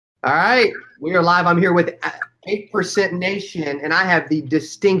All right, we are live. I'm here with 8% Nation, and I have the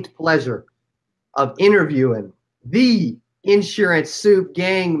distinct pleasure of interviewing the Insurance Soup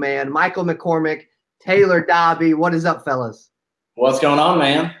gang, man, Michael McCormick, Taylor Dobbie. What is up, fellas? What's going on,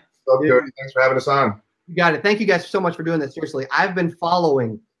 man? What's up, Cody? Thanks for having us on. You got it. Thank you guys so much for doing this. Seriously, I've been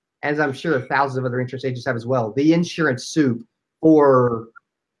following, as I'm sure thousands of other insurance agents have as well, the Insurance Soup for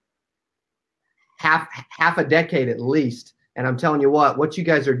half a decade at least. And I'm telling you what you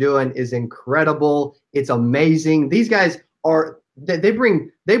guys are doing is incredible. It's amazing. These guys they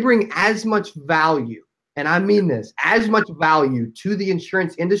bring as much value, and I mean this, as much value to the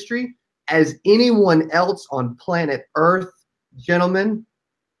insurance industry as anyone else on planet Earth. Gentlemen,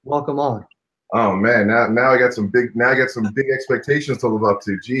 welcome on. Oh man, now I got some big expectations to live up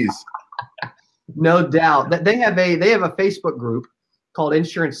to. Jeez. No doubt. They have a Facebook group called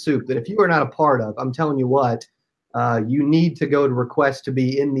Insurance Soup that if you are not a part of, I'm telling you what, you need to go to request to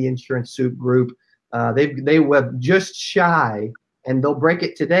be in the Insurance Soup group. They were just shy, and they'll break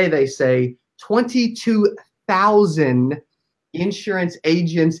it today. They say 22,000 insurance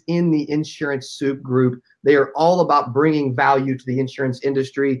agents in the Insurance Soup group. They are all about bringing value to the insurance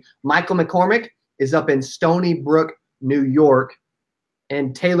industry. Michael McCormick is up in Stony Brook, New York,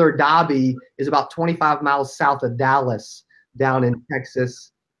 and Taylor Dobbie is about 25 miles south of Dallas, down in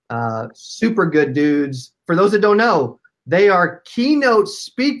Texas. Super good dudes. For those that don't know, they are keynote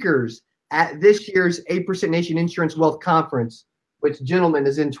speakers at this year's 8% Nation Insurance Wealth Conference, which, gentlemen,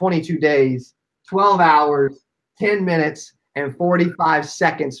 is in 22 days, 12 hours, 10 minutes, and 45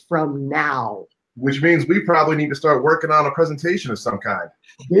 seconds from now. Which means we probably need to start working on a presentation of some kind.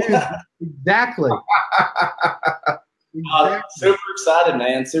 Yeah, exactly. Super excited,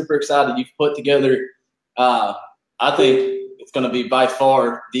 man. Super excited. You've put together, I think it's going to be by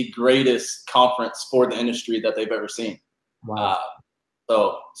far the greatest conference for the industry that they've ever seen. Wow.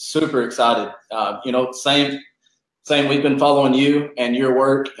 So super excited. Same. We've been following you and your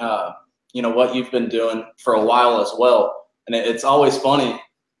work, what you've been doing for a while as well. And it's always funny,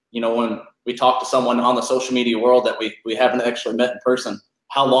 when we talk to someone on the social media world that we haven't actually met in person,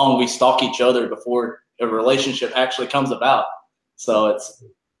 how long we stalk each other before a relationship actually comes about. So it's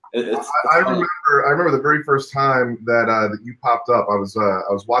I remember the very first time that you popped up. I was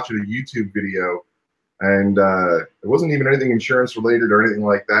watching a YouTube video, and it wasn't even anything insurance related or anything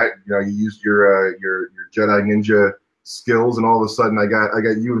like that. You used your Jedi Ninja skills, and all of a sudden I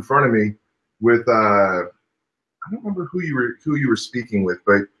got you in front of me with I don't remember who you were speaking with,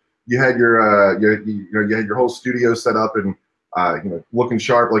 but you had you had your whole studio set up and looking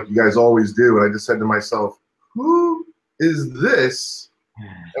sharp like you guys always do. And I just said to myself, who is this?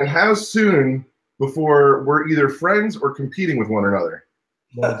 And how soon before we're either friends or competing with one another?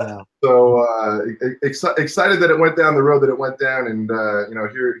 No doubt. So excited that it went down the road that it went down, and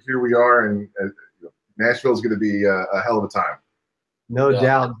here we are, and Nashville is going to be a hell of a time. No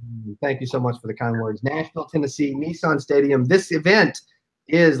doubt. Thank you so much for the kind words. Nashville, Tennessee, Nissan Stadium. This event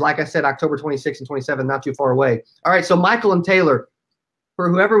is, like I said, October 26th and 27th, not too far away. All right, so Michael and Taylor,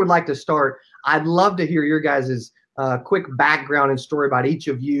 for whoever would like to start, I'd love to hear your guys' quick background and story about each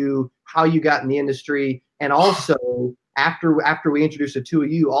of you, how you got in the industry, and also, after we introduce the two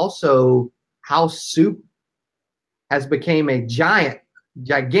of you, also how soup has became a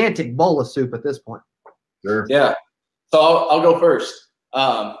gigantic bowl of soup at this point. Sure. Yeah. So I'll go first.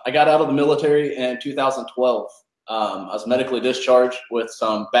 I got out of the military in 2012. I was medically discharged with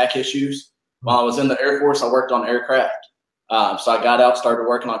some back issues. While I was in the Air Force, I worked on aircraft. So I got out, started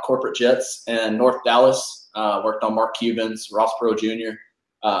working on corporate jets in North Dallas, worked on Mark Cuban's, Ross Perot Jr.,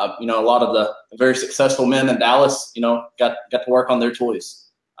 a lot of the very successful men in Dallas, got to work on their toys.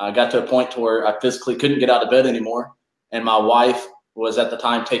 I got to a point to where I physically couldn't get out of bed anymore. And my wife was at the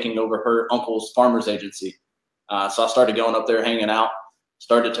time taking over her uncle's farmer's agency. So I started going up there, hanging out,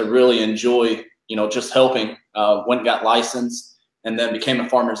 started to really enjoy, just helping, went and got licensed, and then became a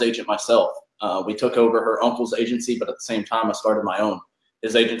farmer's agent myself. We took over her uncle's agency, but at the same time, I started my own.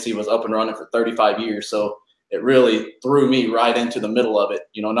 His agency was up and running for 35 years. So it really threw me right into the middle of it,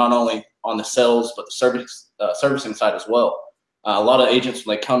 not only on the sales, but the servicing side as well. A lot of agents,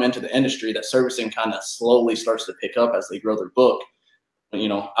 when they come into the industry, that servicing kind of slowly starts to pick up as they grow their book.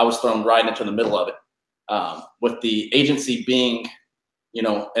 I was thrown right into the middle of it. With the agency being,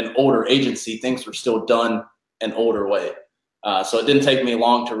 an older agency, things were still done an older way. So it didn't take me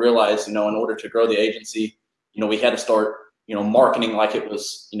long to realize, in order to grow the agency, we had to start, marketing like it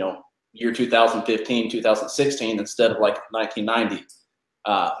was, year 2015, 2016 instead of like 1990.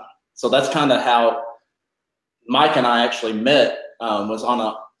 So that's kind of how Mike and I actually met, was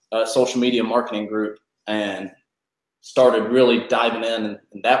on a social media marketing group. And started really diving in,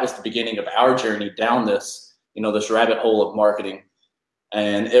 and that was the beginning of our journey down this, this rabbit hole of marketing.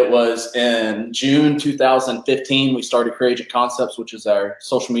 And it was in June 2015 we started Create Concepts, which is our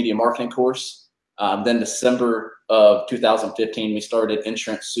social media marketing course. Then December of 2015 we started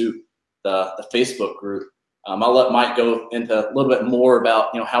Insurance Soup, the Facebook group. I'll let Mike go into a little bit more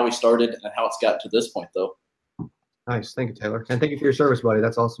about how we started and how it's gotten to this point, though. Nice, thank you, Taylor, and thank you for your service, buddy.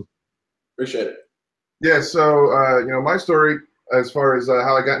 That's awesome. Appreciate it. Yeah, so my story as far as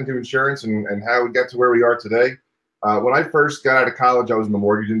how I got into insurance and how we got to where we are today. When I first got out of college, I was in the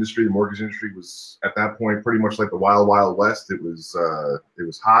mortgage industry. The mortgage industry was at that point pretty much like the wild, wild west. It was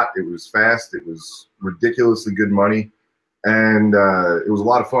hot, it was fast, it was ridiculously good money, and it was a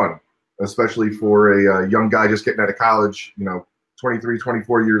lot of fun, especially for a young guy just getting out of college, 23,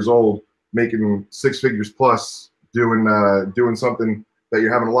 24 years old, making 6 figures plus, doing something that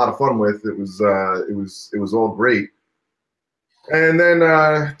you're having a lot of fun with. It was all great. And then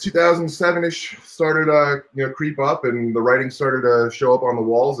 2007-ish started creep up, and the writing started to show up on the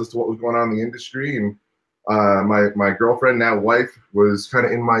walls as to what was going on in the industry. And my girlfriend, now wife, was kind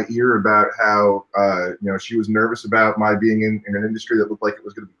of in my ear about how she was nervous about my being in an industry that looked like it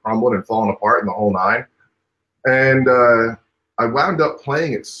was going to be crumbling and falling apart and the whole nine. And I wound up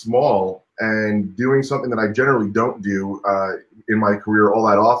playing it small and doing something that I generally don't do in my career all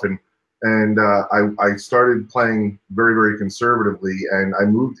that often. And I started playing very, very conservatively, and I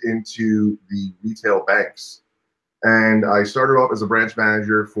moved into the retail banks. And I started off as a branch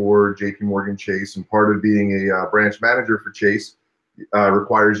manager for JP Morgan Chase, and part of being a branch manager for Chase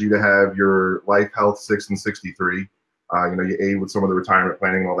requires you to have your life, health, 6 and 63. You aid with some of the retirement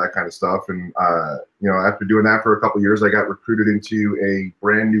planning and all that kind of stuff. And after doing that for a couple of years, I got recruited into a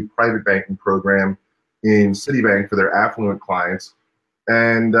brand new private banking program in Citibank for their affluent clients.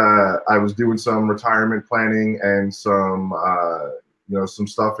 And I was doing some retirement planning and some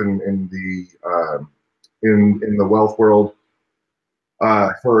stuff in the wealth world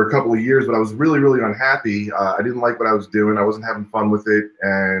for a couple of years, but I was really, really unhappy. I didn't like what I was doing. I wasn't having fun with it.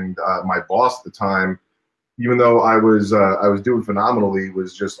 And my boss at the time, even though I was doing phenomenally,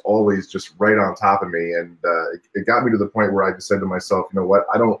 was just always just right on top of me. And it got me to the point where I just said to myself, you know what,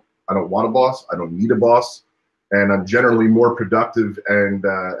 I don't want a boss. I don't need a boss. And I'm generally more productive and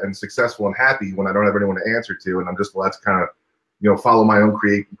successful and happy when I don't have anyone to answer to, and I'm just allowed to kind of follow my own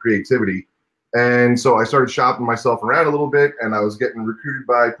creativity. And so I started shopping myself around a little bit, and I was getting recruited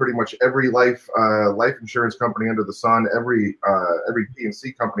by pretty much every life insurance company under the sun, every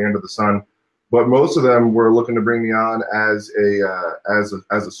P&C company under the sun. But most of them were looking to bring me on as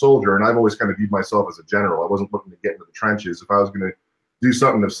a soldier, and I've always kind of viewed myself as a general. I wasn't looking to get into the trenches. If I was going to do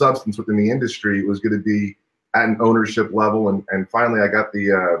something of substance within the industry, it was going to be at an ownership level. And finally, I got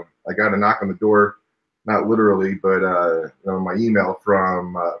a knock on the door, not literally, but my email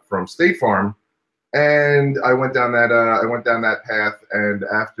from State Farm, and I went down that path. And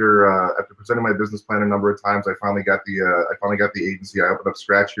after presenting my business plan a number of times, I finally got the agency. I opened up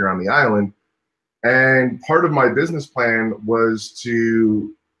scratch here on the island, and part of my business plan was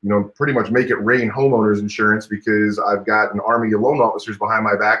to pretty much make it rain homeowners insurance, because I've got an army of loan officers behind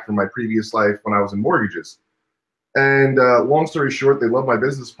my back from my previous life when I was in mortgages. And long story short, they loved my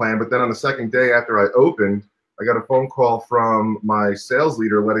business plan. But then on the second day after I opened, I got a phone call from my sales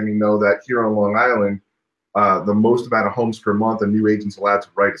leader letting me know that here on Long Island, the most amount of homes per month a new agent's allowed to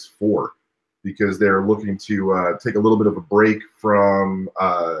write is 4, because they're looking to take a little bit of a break from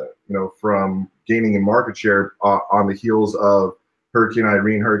gaining in market share on the heels of Hurricane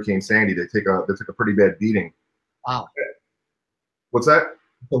Irene, Hurricane Sandy. They took a pretty bad beating. Wow. What's that?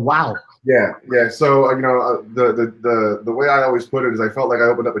 Wow. Yeah. So the way I always put it is I felt like I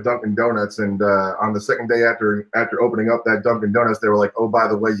opened up a Dunkin' Donuts, and on the second day after opening up that Dunkin' Donuts, they were like, "Oh, by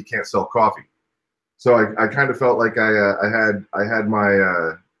the way, you can't sell coffee." So I kind of felt like I had my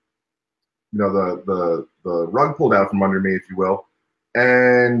the rug pulled out from under me, if you will,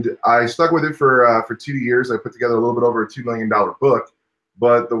 and I stuck with it for 2 years. I put together a little bit over a $2 million book,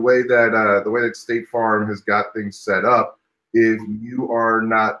 but the way that State Farm has got things set up, if you are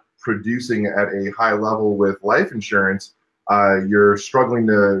not producing at a high level with life insurance, you're struggling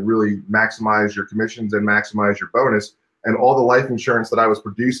to really maximize your commissions and maximize your bonus. And all the life insurance that I was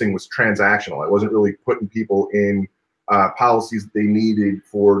producing was transactional. I wasn't really putting people in policies that they needed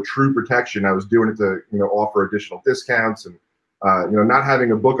for true protection. I was doing it to offer additional discounts, and not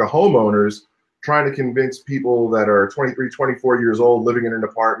having a book of homeowners, trying to convince people that are 23, 24 years old, living in an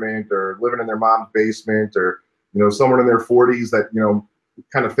apartment or living in their mom's basement, or someone in their 40s that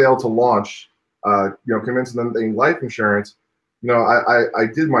kind of failed to launch, convincing them they need life insurance. I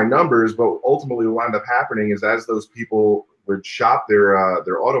did my numbers, but ultimately what wound up happening is as those people would shop their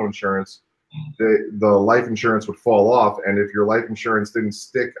auto insurance, the life insurance would fall off. And if your life insurance didn't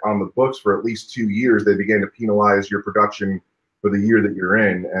stick on the books for at least 2 years, they began to penalize your production for the year that you're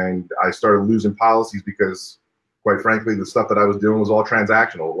in. And I started losing policies because, quite frankly, the stuff that I was doing was all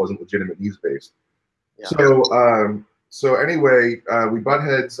transactional. It wasn't legitimate needs based. Yeah. So anyway, we butt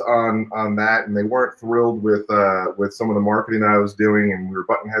heads on that, and they weren't thrilled with some of the marketing that I was doing, and we were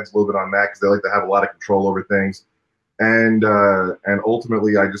butting heads a little bit on that because they like to have a lot of control over things. And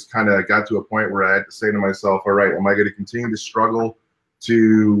ultimately, I just kind of got to a point where I had to say to myself, all right, am I going to continue to struggle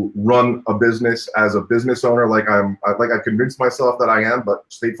to run a business as a business owner like I convinced myself that I am, but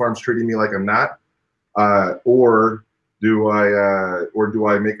State Farm's treating me like I'm not, or do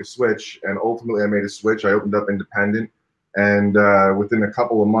I make a switch? And ultimately, I made a switch. I opened up independent, and within a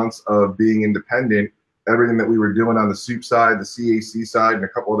couple of months of being independent, everything that we were doing on the soup side, the CAC side, and a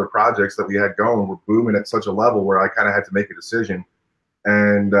couple other projects that we had going were booming at such a level where I kind of had to make a decision.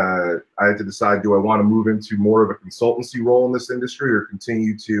 And I had to decide, do I want to move into more of a consultancy role in this industry or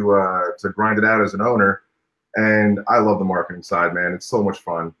continue to grind it out as an owner? And I love the marketing side, man. It's so much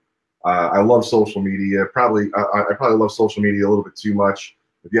fun. I love social media. I probably love social media a little bit too much.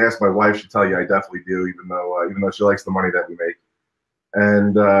 If you ask my wife, she'll tell you I definitely do, even though she likes the money that we make.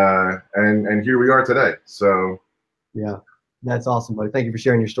 And here we are today. So yeah, that's awesome, buddy. Thank you for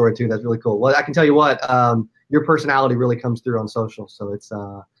sharing your story too. That's really cool. Well, I can tell you what, your personality really comes through on social. So it's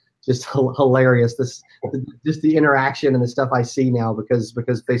just hilarious. Just the interaction and the stuff I see now because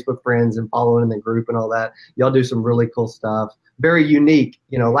Facebook friends and following in the group and all that. Y'all do some really cool stuff. Very unique.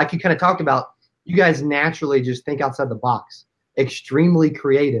 Like you kind of talked about, you guys naturally just think outside the box. Extremely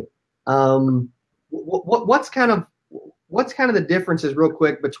creative. What's kind of the differences real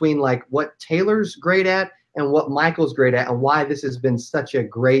quick between like what Taylor's great at and what Michael's great at, and why this has been such a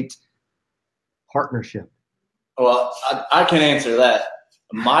great partnership? Well, I can answer that.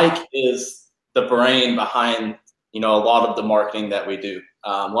 Mike is the brain behind, a lot of the marketing that we do.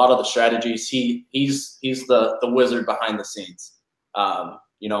 A lot of the strategies, he's the wizard behind the scenes. I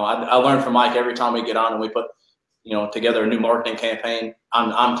learn from Mike every time we get on and we put, together a new marketing campaign.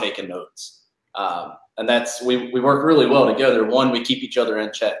 I'm taking notes. And that's, we work really well together. One, we keep each other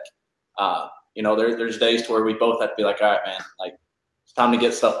in check. There's days to where we both have to be like, all right, man, like it's time to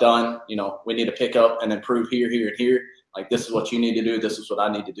get stuff done. We need to pick up and improve here, here, and here. Like, this is what you need to do. This is what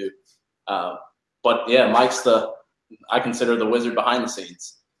I need to do. But yeah, Mike's I consider the wizard behind the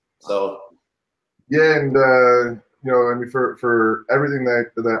scenes. So. Yeah. And, for everything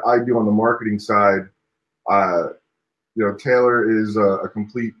that I do on the marketing side, Taylor is a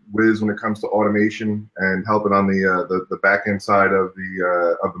complete whiz when it comes to automation and helping on the back end side of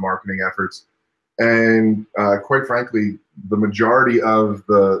the marketing efforts. And quite frankly, the majority of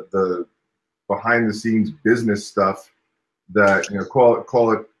the behind the scenes business stuff that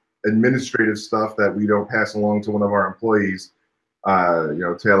call it administrative stuff that we don't pass along to one of our employees.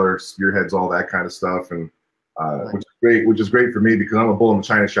 Taylor spearheads all that kind of stuff, and which is great for me because I'm a bull in the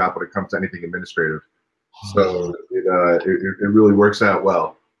china shop when it comes to anything administrative. So it really works out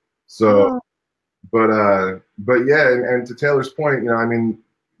well. So, but yeah, and to Taylor's point,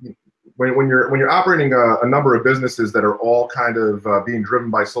 when you're operating a number of businesses that are all kind of being driven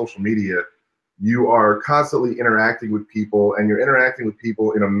by social media, you are constantly interacting with people, and you're interacting with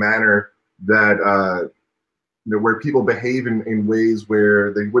people in a manner that where people behave in ways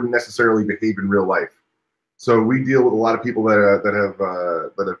where they wouldn't necessarily behave in real life. So we deal with a lot of people that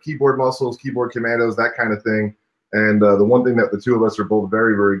have keyboard muscles, keyboard commandos, that kind of thing. And the one thing that the two of us are both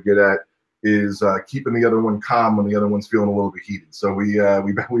very, very good at is keeping the other one calm when the other one's feeling a little bit heated. So we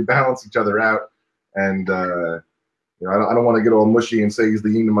balance each other out. And I don't want to get all mushy and say he's the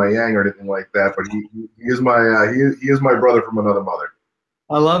yin to my yang or anything like that, but he is my brother from another mother.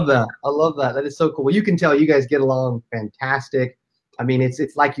 I love that. I love that. That is so cool. Well, you can tell you guys get along fantastic. I mean,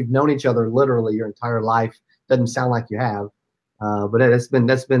 it's like you've known each other literally your entire life. Doesn't sound like you have, but that's been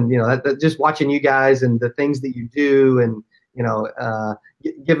just watching you guys and the things that you do, and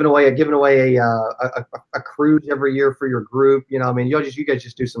giving away a cruise every year for your group. You guys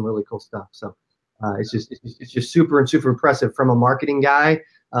just do some really cool stuff. So it's just super impressive from a marketing guy,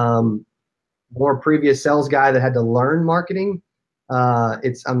 more previous sales guy that had to learn marketing.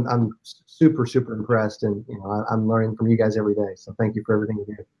 I'm super impressed, and I'm learning from you guys every day. So thank you for everything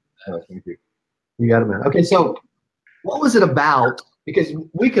you do. Thank you. You got it, man. Okay, so what was it about? Because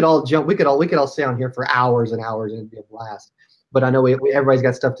we could all stay on here for hours and hours and it'd be a blast. But I know everybody's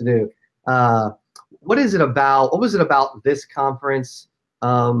got stuff to do. What is it about? What was it about this conference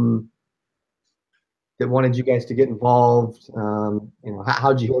that that wanted you guys to get involved? You know,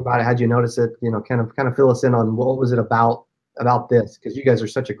 how'd you hear about it? How'd you notice it? You know, kind of fill us in on what was it about this, because you guys are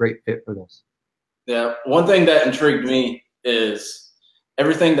such a great fit for this. Yeah, one thing that intrigued me is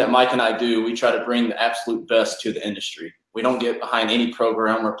everything that Mike and I do, we try to bring the absolute best to the industry. We don't get behind any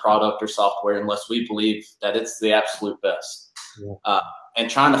program or product or software unless we believe that it's the absolute best. Yeah. And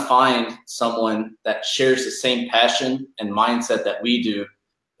trying to find someone that shares the same passion and mindset that we do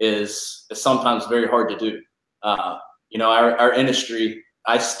is sometimes very hard to do. You know, our industry,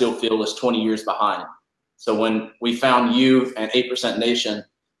 I still feel, is 20 years behind. So when we found you and 8% Nation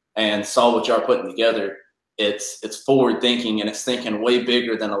and saw what y'all are putting together, it's forward thinking, and it's thinking way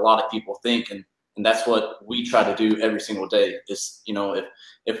bigger than a lot of people think. And that's what we try to do every single day is, you know,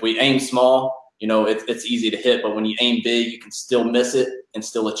 if we aim small, you know, it's easy to hit, but when you aim big, you can still miss it and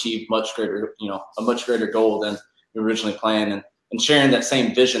still achieve much greater, you know, a much greater goal than you originally planned. And sharing that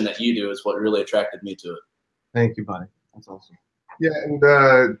same vision that you do is what really attracted me to it. Thank you, buddy. That's awesome. Yeah, and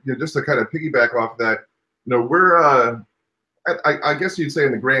you know, just to kind of piggyback off that, you know, we're I guess you'd say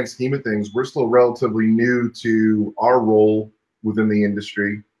in the grand scheme of things, we're still relatively new to our role within the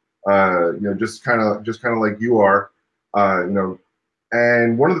industry. You know, just kind of like you are, you know.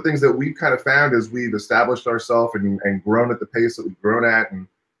 And one of the things that we've kind of found is we've established ourselves and grown at the pace that we've grown at, and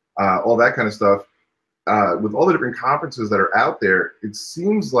all that kind of stuff. With all the different conferences that are out there, it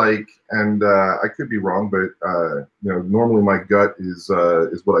seems like, and I could be wrong, but you know, normally my gut is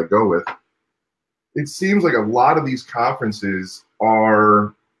what I go with. It seems like a lot of these conferences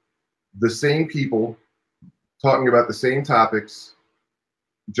are the same people talking about the same topics,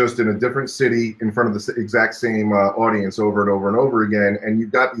 just in a different city in front of the exact same audience over and over and over again. And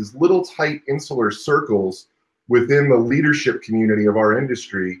you've got these little tight insular circles within the leadership community of our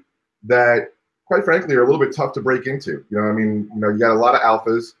industry that, quite frankly, are a little bit tough to break into. You know, I mean, you know, you got a lot of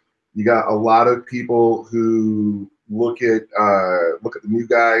alphas, you got a lot of people who look at the new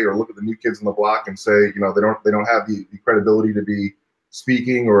guy or look at the new kids on the block and say, you know, they don't have the credibility to be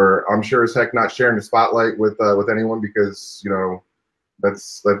speaking, or I'm sure as heck not sharing the spotlight with anyone, because, you know,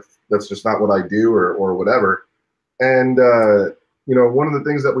 that's just not what I do, or whatever. And you know, one of the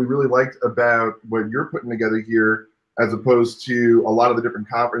things that we really liked about what you're putting together here, as opposed to a lot of the different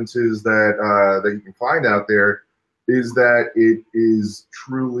conferences that you can find out there, is that it is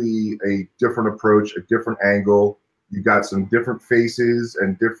truly a different approach, a different angle. You got some different faces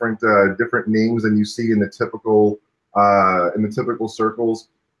and different names than you see in the typical circles.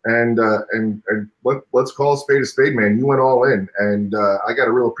 And let's call a spade, man. You went all in, and I got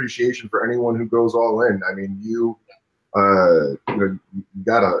a real appreciation for anyone who goes all in. I mean, you know, you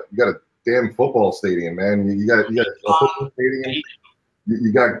got a damn football stadium, man. You got a football stadium.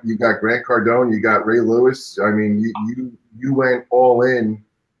 You got Grant Cardone. You got Ray Lewis. I mean, you went all in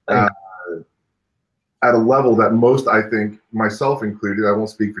at a level that most, I think, myself included, I won't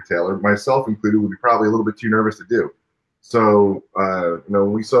speak for Taylor, myself included, would be probably a little bit too nervous to do. So, you know,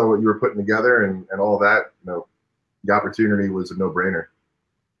 when we saw what you were putting together and all that, you know, the opportunity was a no-brainer.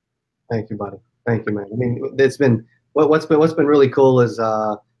 Thank you, buddy. Thank you, man. I mean, it's been what's been really cool is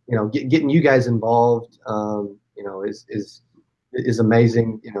you know, getting you guys involved. You know, is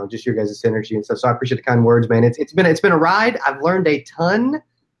amazing. You know, just your guys' synergy and stuff. So I appreciate the kind words, man. It's been a ride. I've learned a ton.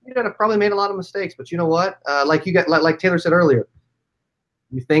 You know, I've probably made a lot of mistakes, but you know what? Like Taylor said earlier,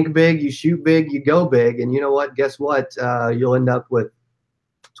 you think big, you shoot big, you go big, and you know what? Guess what? You'll end up with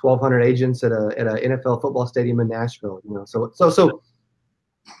 1,200 agents at a NFL football stadium in Nashville. You know, so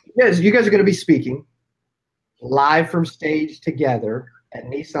you guys are going to be speaking live from stage together at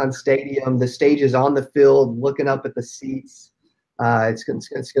Nissan Stadium. The stage is on the field, looking up at the seats. It's going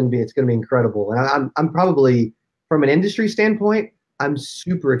to be incredible, and I'm probably, from an industry standpoint, I'm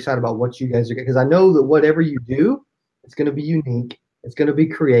super excited about what you guys are, because I know that whatever you do, it's going to be unique. It's going to be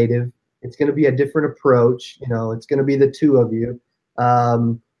creative. It's going to be a different approach. You know, it's going to be the two of you.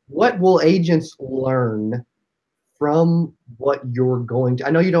 What will agents learn from what you're going to?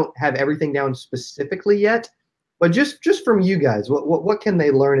 I know you don't have everything down specifically yet, but just from you guys, what can they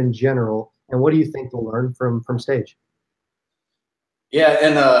learn in general, and what do you think they'll learn from stage? Yeah,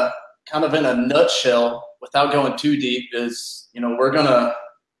 and kind of in a nutshell, without going too deep, is, you know, we're gonna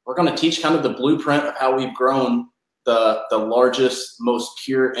teach kind of the blueprint of how we've grown the largest, most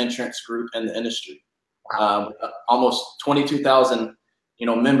pure insurance group in the industry. Almost 22,000, you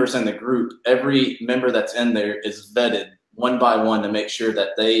know, members in the group. Every member that's in there is vetted one by one to make sure that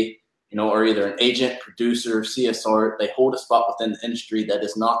they, you know, are either an agent, producer, CSR. They hold a spot within the industry that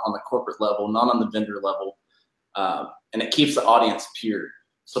is not on the corporate level, not on the vendor level, and it keeps the audience pure.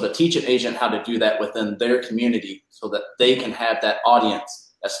 So to teach an agent how to do that within their community so that they can have that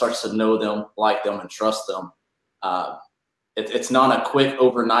audience that starts to know them, like them, and trust them. It's not a quick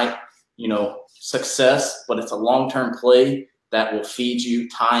overnight, success, but it's a long-term play that will feed you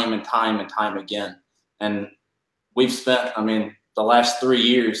time and time and time again. And we've spent, the last 3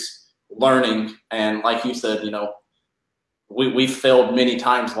 years learning, and like you said, we've failed many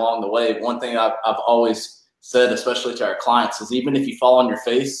times along the way. One thing I've always said, especially to our clients, is even if you fall on your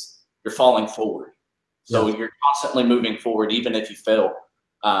face, you're falling forward. So you're constantly moving forward, even if you fail.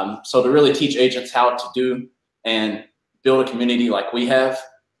 So to really teach agents how to do and build a community like we have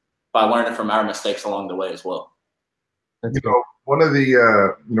by learning from our mistakes along the way as well. One of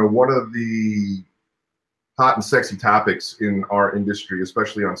the hot and sexy topics in our industry,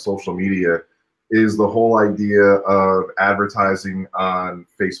 especially on social media, is the whole idea of advertising on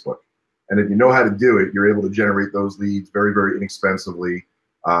Facebook. And if you know how to do it, you're able to generate those leads very, very inexpensively.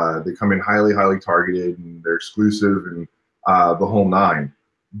 They come in highly, highly targeted, and they're exclusive, and the whole nine.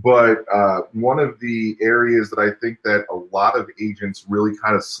 But one of the areas that I think that a lot of agents really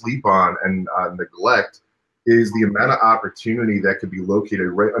kind of sleep on and neglect is the amount of opportunity that could be located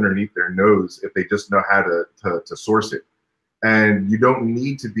right underneath their nose if they just know how to source it. And you don't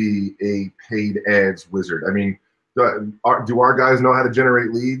need to be a paid ads wizard. Do our guys know how to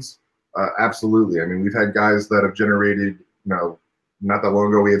generate leads? Absolutely. We've had guys that have generated, not that long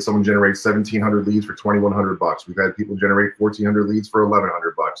ago, we had someone generate 1,700 leads for $2,100. We've had people generate 1,400 leads for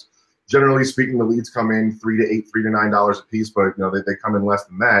 $1,100. Generally speaking, the leads come in $3 to $9 a piece, but they come in less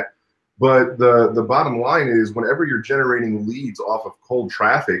than that. But the bottom line is, whenever you're generating leads off of cold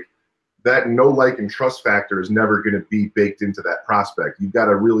traffic, that know, like, and trust factor is never going to be baked into that prospect. You've got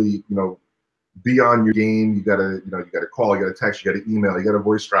to really, be on your game. You got to call, you got to text, you got to email, you got to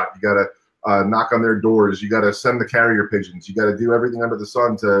voice drop, you got to knock on their doors, you got to send the carrier pigeons, you got to do everything under the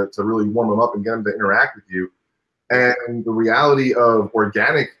sun to really warm them up and get them to interact with you. And the reality of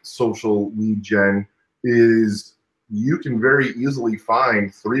organic social lead gen is you can very easily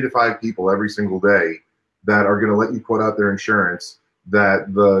find 3 to 5 people every single day that are going to let you quote out their insurance,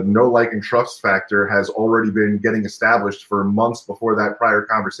 that the know, like, and trust factor has already been getting established for months before that prior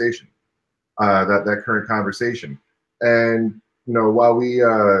conversation, that current conversation. And while we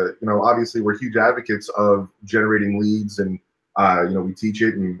obviously we're huge advocates of generating leads, and we teach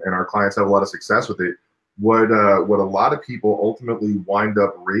it, and our clients have a lot of success with it, what a lot of people ultimately wind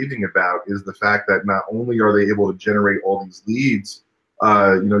up raving about is the fact that not only are they able to generate all these leads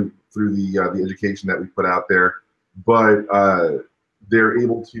through the education that we put out there, but they're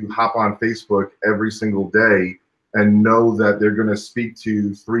able to hop on Facebook every single day and know that they're going to speak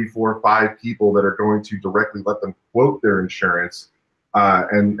to 3, 4, 5 people that are going to directly let them quote their insurance.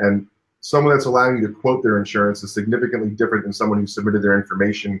 And someone that's allowing you to quote their insurance is significantly different than someone who submitted their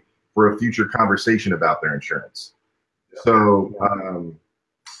information for a future conversation about their insurance. So,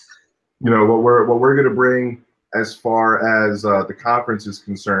 what we're going to bring as far as the conference is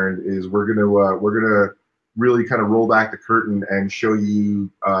concerned is we're going to really kind of roll back the curtain and show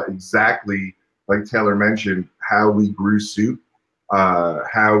you exactly, like Taylor mentioned, how we grew Soup,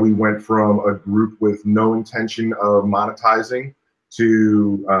 how we went from a group with no intention of monetizing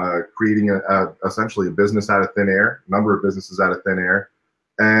to creating essentially a business out of thin air, a number of businesses out of thin air,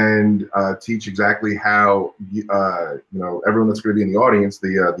 and teach exactly how everyone that's going to be in the audience,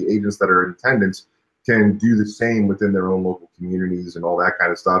 the agents that are in attendance, can do the same within their own local communities and all that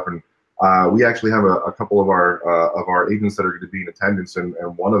kind of stuff. And we actually have a couple of our agents that are going to be in attendance, and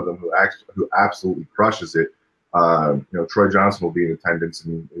one of them who absolutely crushes it. Troy Johnson will be in attendance,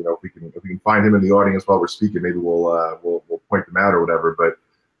 and if we can find him in the audience while we're speaking, maybe we'll point them out or whatever. But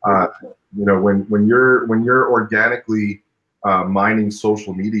when you're organically mining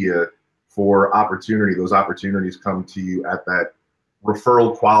social media for opportunity, those opportunities come to you at that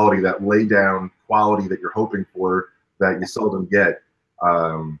referral quality, that lay down quality that you're hoping for, that you seldom get.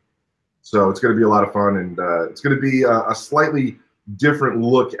 So it's going to be a lot of fun, and it's going to be a slightly different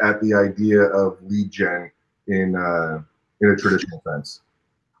look at the idea of lead gen in a traditional sense.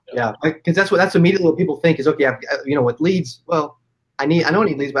 Yeah, because that's immediately what people think is, okay, with leads, well, I know I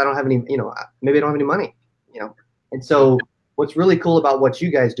need leads, but I don't have any, maybe I don't have any money, And so what's really cool about what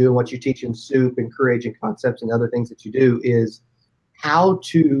you guys do and what you teach in Soup and Career Agent Concepts and other things that you do is how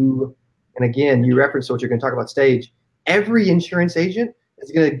to, and again, you referenced what you're going to talk about stage, every insurance agent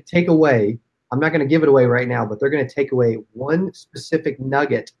is going to take away, I'm not going to give it away right now, but they're going to take away one specific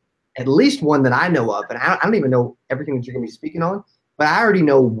nugget, at least one that I know of, and I don't even know everything that you're going to be speaking on, but I already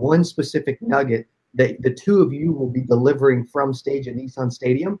know one specific nugget that the two of you will be delivering from stage at Nissan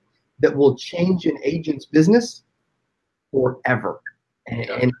Stadium that will change an agent's business forever.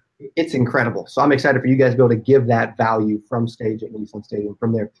 And It's incredible. So I'm excited for you guys to be able to give that value from stage at Nissan Stadium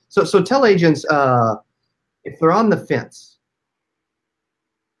from there. So tell agents, if they're on the fence,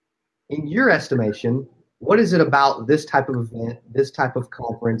 in your estimation, what is it about this type of event, this type of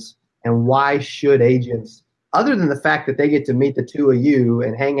conference, and why should agents, other than the fact that they get to meet the two of you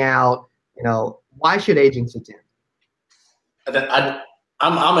and hang out, why should agents attend?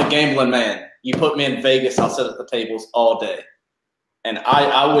 I'm a gambling man. You put me in Vegas, I'll sit at the tables all day. And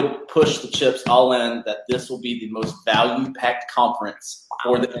I would push the chips all in that this will be the most value-packed conference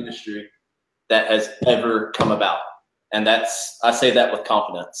for the industry that has ever come about. And I say that with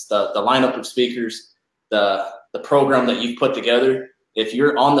confidence. The lineup of speakers, the program that you've put together, if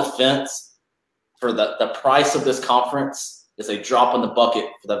you're on the fence for the price of this conference is a drop in the bucket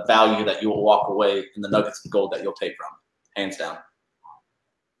for the value that you will walk away and the nuggets of gold that you'll take from it, hands down.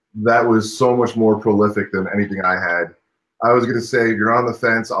 That was so much more prolific than anything I had. I was going to say, if you're on the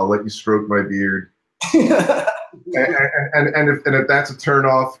fence, I'll let you stroke my beard. and if that's a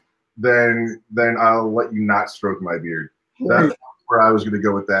turnoff, then I'll let you not stroke my beard. That's where I was going to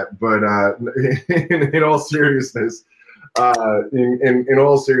go with that. But in all seriousness, I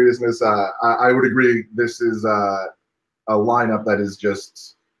would agree. This is a lineup that is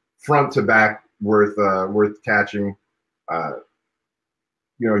just front to back worth catching.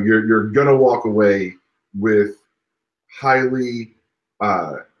 You're gonna walk away with highly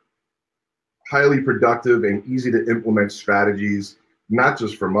productive and easy to implement strategies, not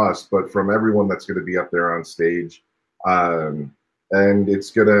just from us, but from everyone that's going to be up there on stage. And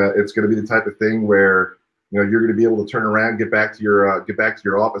it's gonna be the type of thing where you're going to be able to turn around, get back to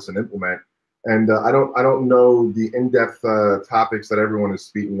your office and implement. And I don't know the in-depth topics that everyone is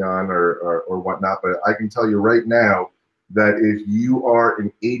speaking on or whatnot, but I can tell you right now that if you are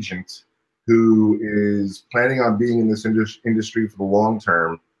an agent who is planning on being in this industry for the long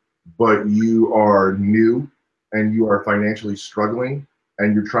term, but you are new and you are financially struggling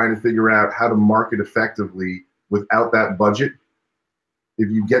and you're trying to figure out how to market effectively without that budget, if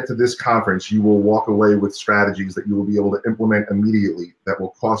you get to this conference, you will walk away with strategies that you will be able to implement immediately that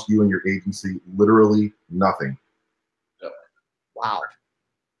will cost you and your agency literally nothing. Wow.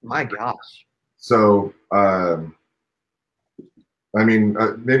 My gosh. So, maybe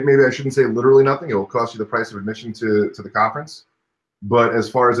I shouldn't say literally nothing. It will cost you the price of admission to the conference. But as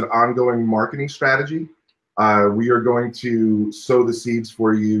far as an ongoing marketing strategy, we are going to sow the seeds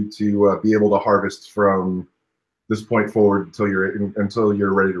for you to be able to harvest from this point forward until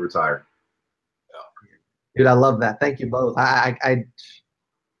you're ready to retire. Dude, I love that. Thank you both. That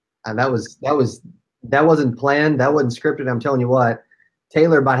wasn't planned. That wasn't scripted. I'm telling you what.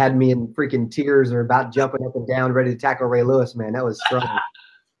 Taylor about had me in freaking tears or about jumping up and down, ready to tackle Ray Lewis, man. That was strong.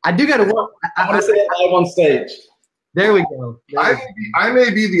 I do got to work. I want to say it live on stage. There we go. I may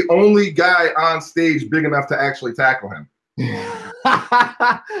be the only guy on stage big enough to actually tackle him.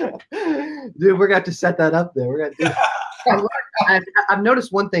 Dude, we're going to have to set that up there. We're gonna do I've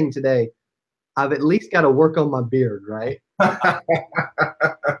noticed one thing today. I've at least got to work on my beard, right?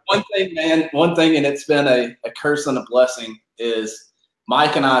 One thing, and it's been a curse and a blessing, is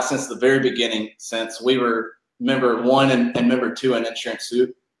Mike and I, since the very beginning, since we were member 1 and member 2 in Insurance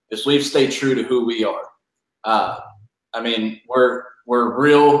Soup, is we've stayed true to who we are. We're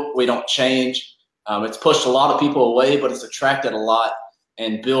real. We don't change. It's pushed a lot of people away, but it's attracted a lot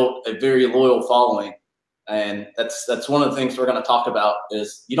and built a very loyal following. And that's one of the things we're going to talk about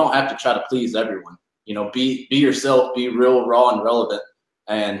is you don't have to try to please everyone. Be yourself, be real, raw, and relevant,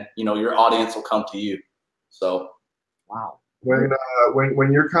 and your audience will come to you. So, wow.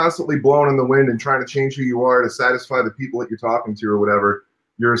 When you're constantly blowing in the wind and trying to change who you are to satisfy the people that you're talking to or whatever,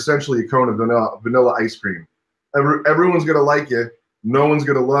 you're essentially a cone of vanilla ice cream. Everyone's going to like you. No one's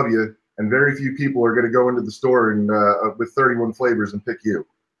going to love you. And very few people are going to go into the store and with 31 flavors and pick you.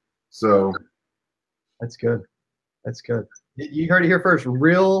 So that's good. That's good. You heard it here first.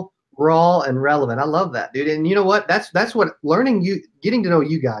 Real, raw, and relevant. I love that, dude. And you know what? That's what getting to know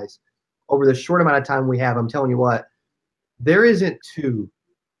you guys over the short amount of time we have. I'm telling you what, there isn't two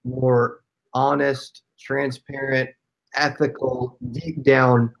more honest, transparent, ethical, deep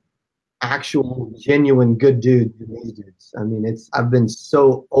down, actual, genuine, good dudes than these dudes. I mean, I've been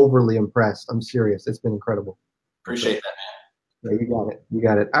so overly impressed. I'm serious. It's been incredible. Appreciate that, man. Yeah, you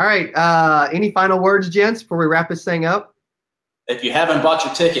got it. All right. Any final words, gents, before we wrap this thing up? If you haven't bought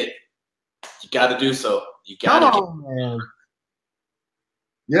your ticket, you got to do so. You got to. Man.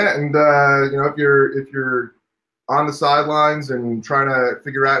 Yeah, and if you're on the sidelines and trying to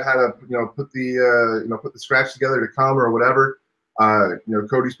figure out how to put the scratch together to come or whatever,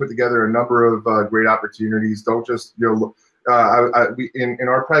 Cody's put together a number of great opportunities. Don't just In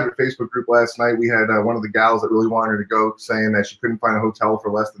our private Facebook group last night, we had one of the gals that really wanted to go, saying that she couldn't find a hotel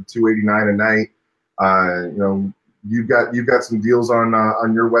for less than $289 a night. You know, you've got some deals on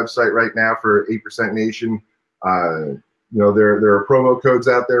your website right now for 8% Nation. You know, there are promo codes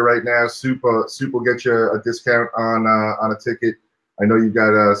out there right now. Soup will get you a discount on a ticket. I know you've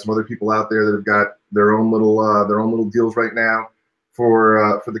got some other people out there that have got their own little deals right now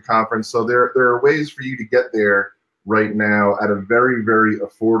for the conference. So there are ways for you to get there right now at a very, very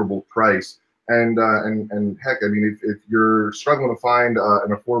affordable price. And heck, I mean, if you're struggling to find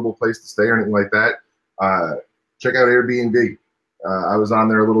an affordable place to stay or anything like that, check out Airbnb. I was on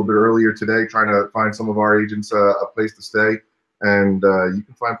there a little bit earlier today trying to find some of our agents a place to stay, and you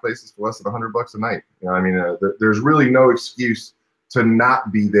can find places for less than $100 a night. You know, I mean, there's really no excuse to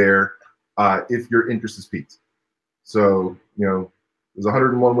not be there if your interest is piqued. So, you know, there's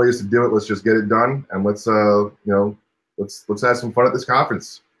 101 ways to do it. Let's just get it done, and let's you know, let's have some fun at this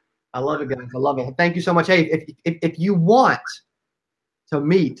conference. I love it, guys. I love it. Thank you so much. Hey, if you want to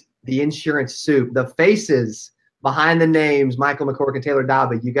meet the insurance soup, the faces behind the names, Michael McCormick and Taylor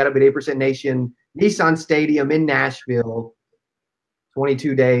Dobbie, you got to be at 8% Nation, Nissan Stadium in Nashville.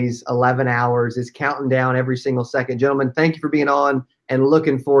 22 days, 11 hours. It's counting down every single second. Gentlemen, thank you for being on, and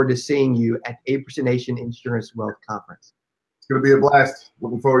looking forward to seeing you at 8% Nation Insurance Wealth Conference. It's going to be a blast.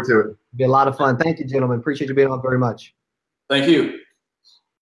 Looking forward to it. It'll be a lot of fun. Thank you, gentlemen. Appreciate you being on very much. Thank you.